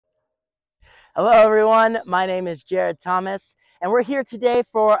Hello everyone, my name is Jared Thomas, and we're here today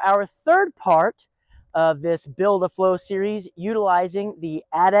for our third part of this Build a Flow series utilizing the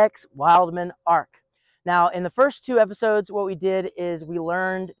Adex Wildman Arc. Now, in the first two episodes, what we did is we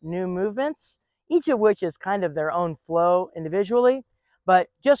learned new movements, each of which is kind of their own flow individually, but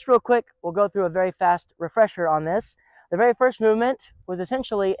just real quick, we'll go through a very fast refresher on this. The very first movement was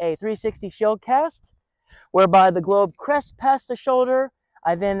essentially a 360 shield cast, whereby the globe crests past the shoulder.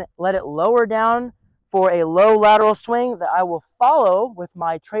 I then let it lower down for a low lateral swing that I will follow with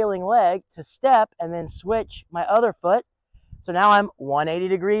my trailing leg to step and then switch my other foot. So now I'm 180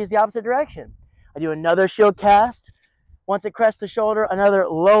 degrees the opposite direction. I do another shield cast. Once it crests the shoulder, another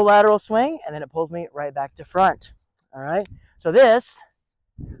low lateral swing, and then it pulls me right back to front. All right, so this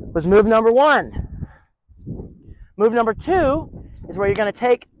was move number one. Move number two is where you're going to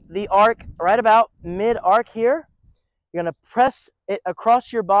take the arc right about mid-arc here. You're going to press it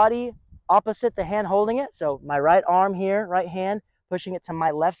across your body opposite the hand holding it. So my right arm here, right hand, pushing it to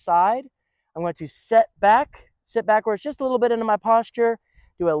my left side. I'm going to sit backwards just a little bit into my posture,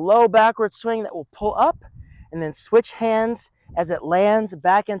 do a low backward swing that will pull up, and then switch hands as it lands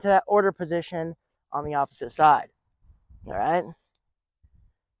back into that order position on the opposite side. All right.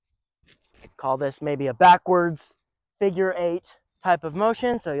 Call this maybe a backwards figure eight type of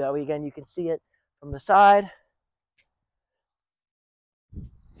motion. So again, you can see it from the side.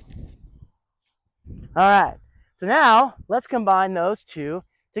 All right, so now let's combine those two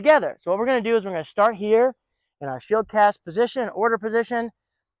together. So what we're going to do is we're going to start here in our shield cast position, order position,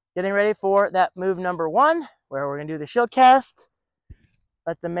 getting ready for that move number one, where we're going to do the shield cast.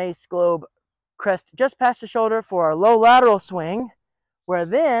 Let the mace globe crest just past the shoulder for our low lateral swing, where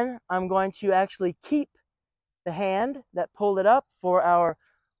then I'm going to actually keep the hand that pulled it up for our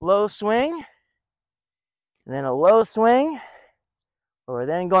low swing, and then a low swing. We're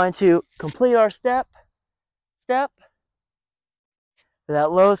then going to complete our step for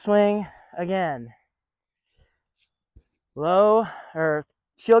that low swing again. Low or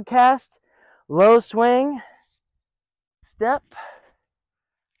shield cast, low swing, step,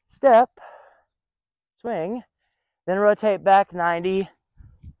 swing, then rotate back 90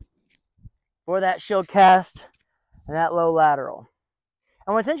 for that shield cast and that low lateral.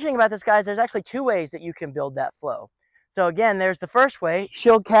 And what's interesting about this, guys, there's actually two ways that you can build that flow. So again, there's the first way,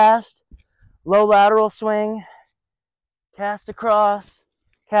 shield cast, low lateral swing, cast across,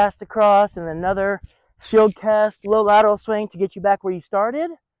 and then another shield cast, low lateral swing to get you back where you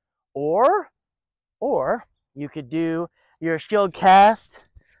started. Or you could do your shield cast,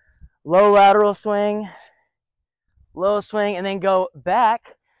 low lateral swing, low swing, and then go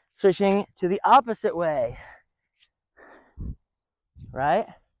back, switching to the opposite way, right?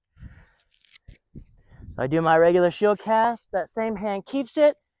 So I do my regular shield cast, that same hand keeps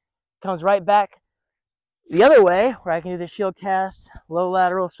it, comes right back the other way, where I can do the shield cast, low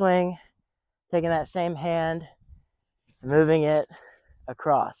lateral swing, taking that same hand, moving it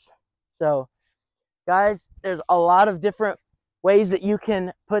across. So guys, there's a lot of different ways that you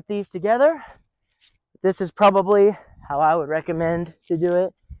can put these together. This is probably how I would recommend to do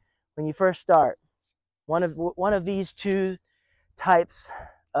it when you first start. One of these two types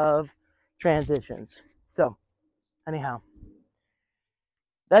of transitions. So anyhow,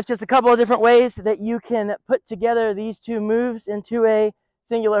 that's just a couple of different ways that you can put together these two moves into a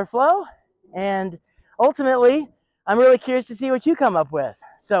singular flow. And ultimately, I'm really curious to see what you come up with.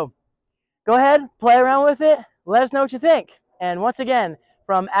 So go ahead, play around with it. Let us know what you think. And once again,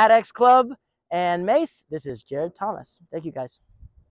 from Adex Club and Mace, this is Jared Thomas. Thank you, guys.